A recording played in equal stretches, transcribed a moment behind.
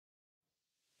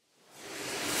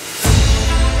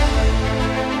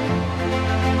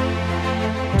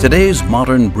Today's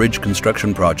modern bridge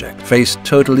construction project face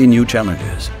totally new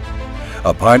challenges.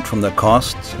 Apart from the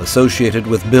costs associated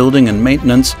with building and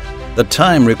maintenance, the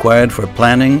time required for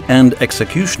planning and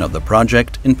execution of the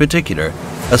project in particular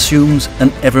assumes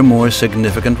an ever more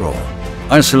significant role.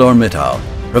 ArcelorMittal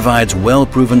provides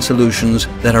well-proven solutions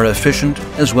that are efficient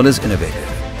as well as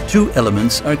innovative. Two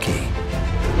elements are key.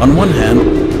 On one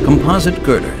hand, composite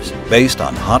girders based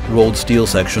on hot-rolled steel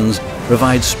sections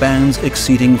provide spans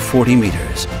exceeding 40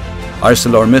 meters.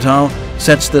 ArcelorMittal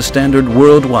sets the standard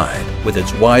worldwide with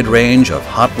its wide range of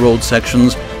hot-rolled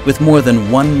sections with more than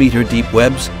 1 meter deep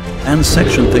webs and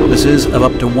section thicknesses of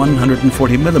up to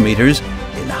 140 millimeters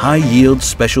in high-yield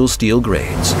special steel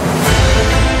grades.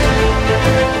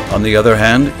 On the other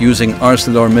hand, using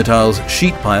ArcelorMittal's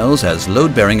sheet piles as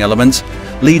load-bearing elements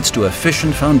leads to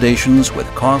efficient foundations with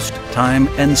cost, time,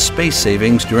 and space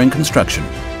savings during construction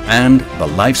and the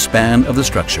lifespan of the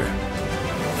structure.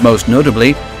 Most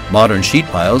notably, modern sheet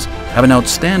piles have an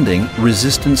outstanding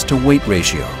resistance-to-weight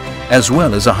ratio, as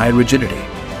well as a high rigidity.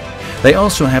 They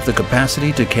also have the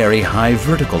capacity to carry high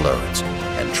vertical loads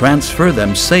and transfer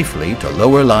them safely to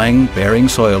lower-lying bearing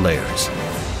soil layers.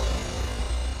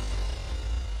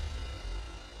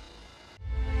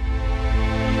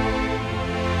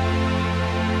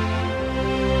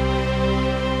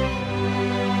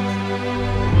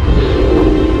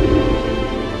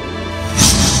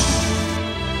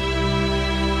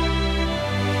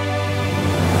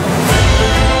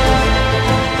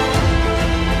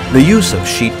 The use of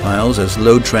sheet piles as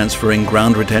load-transferring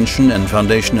ground retention and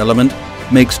foundation element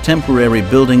makes temporary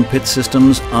building pit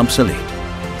systems obsolete.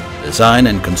 Design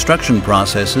and construction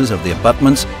processes of the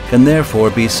abutments can therefore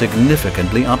be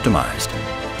significantly optimized.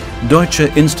 Deutsche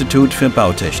Institut für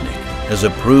Bautechnik has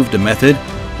approved a method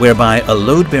whereby a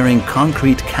load-bearing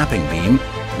concrete capping beam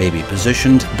may be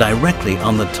positioned directly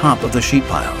on the top of the sheet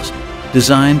piles,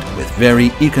 designed with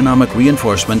very economic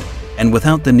reinforcement and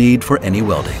without the need for any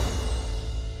welding.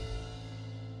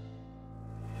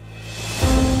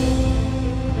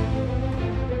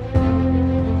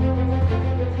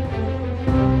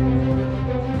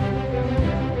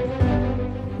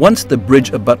 Once the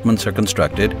bridge abutments are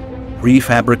constructed,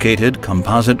 prefabricated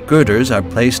composite girders are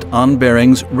placed on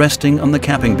bearings resting on the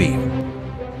capping beam.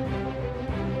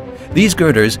 These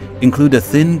girders include a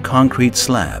thin concrete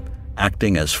slab,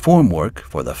 acting as formwork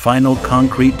for the final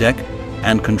concrete deck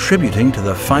and contributing to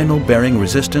the final bearing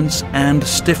resistance and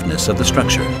stiffness of the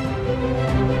structure.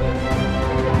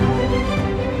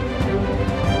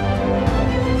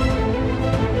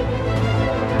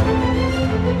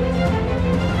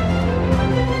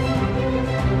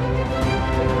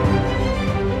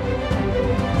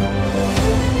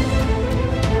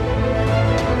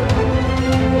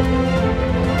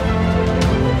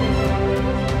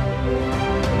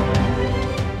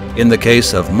 In the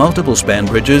case of multiple span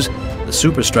bridges, the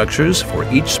superstructures for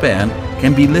each span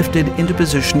can be lifted into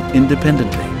position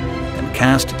independently and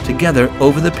cast together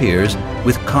over the piers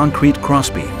with concrete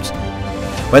crossbeams.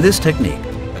 By this technique,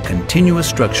 a continuous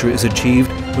structure is achieved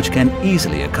which can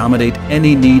easily accommodate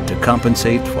any need to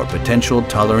compensate for potential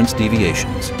tolerance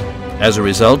deviations. As a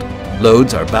result,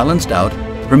 loads are balanced out,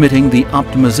 permitting the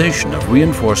optimization of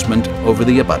reinforcement over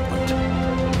the abutment.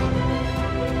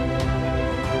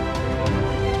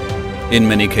 In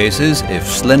many cases, if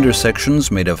slender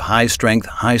sections made of high-strength,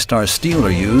 high-star steel are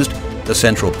used, the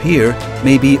central pier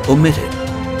may be omitted,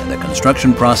 and the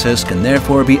construction process can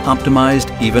therefore be optimized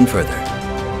even further.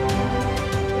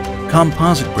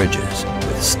 Composite bridges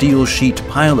with steel sheet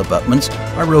pile abutments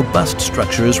are robust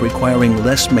structures requiring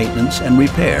less maintenance and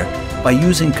repair by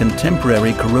using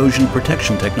contemporary corrosion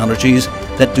protection technologies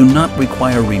that do not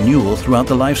require renewal throughout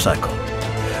the life cycle.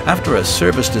 After a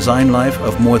service design life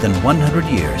of more than 100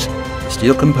 years,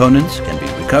 steel components can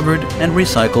be recovered and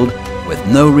recycled with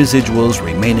no residuals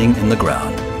remaining in the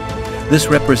ground. This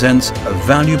represents a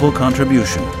valuable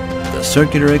contribution to the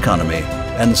circular economy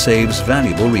and saves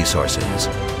valuable resources.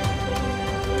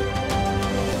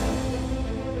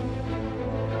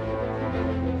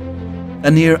 A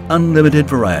near unlimited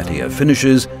variety of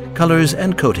finishes, colors,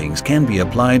 and coatings can be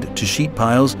applied to sheet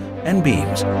piles and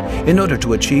beams in order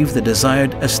to achieve the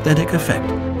desired aesthetic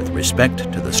effect with respect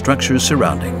to the structure's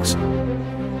surroundings.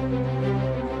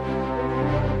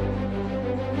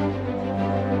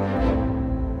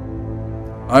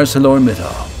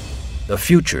 ArcelorMittal, the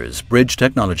future's bridge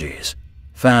technologies.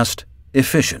 Fast,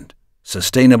 efficient,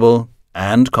 sustainable,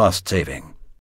 and cost-saving.